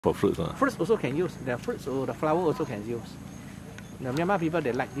For fruits? Fruits also can use. The fruits or the flower also can use. The Myanmar people,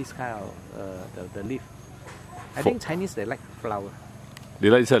 they like this kind of the leaf. I think Chinese, they like flower. They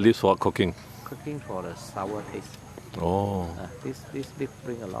like this leaves for cooking? Cooking for the sour taste. Oh. This leaf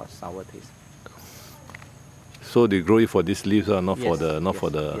bring a lot of sour taste. So they grow it for these leaves, not yes, for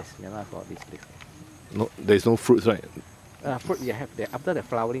the Yes, Myanmar for this leaf. No, there's no fruits, right? Fruit you have there. After the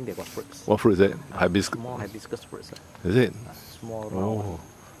flowering, they got fruits. What fruit is that? Hibiscus. Small hibiscus fruits. Is it? Small round.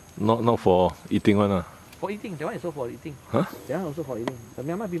 Not for eating one. For eating, that one is also for eating. Huh? That one also for eating. The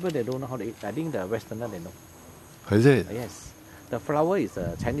Myanmar people, they don't know how to eat. I think the Westerner, they know. Is it? Yes. The flower is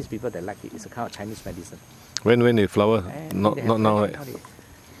Chinese people that like it. It's a kind of Chinese medicine. When they flower? Not now, right?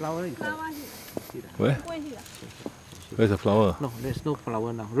 Flower is Where? Where's the flower? No, there's no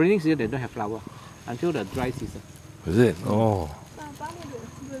flower now. Raining season, they don't have flower until the dry season. Is it? Oh.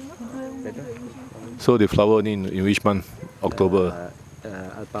 So the flower only in which month? October?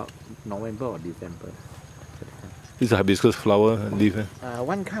 About November or December. This is a hibiscus flower leaf?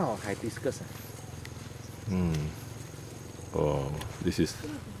 One kind of hibiscus. Oh, this is...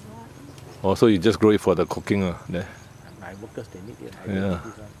 Oh, so you just grow it for the cooking there? My workers, they need it. Yeah.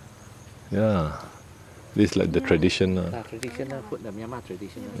 Yeah. This is like the tradition. Traditional food, the Myanmar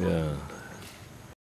traditional. Yeah.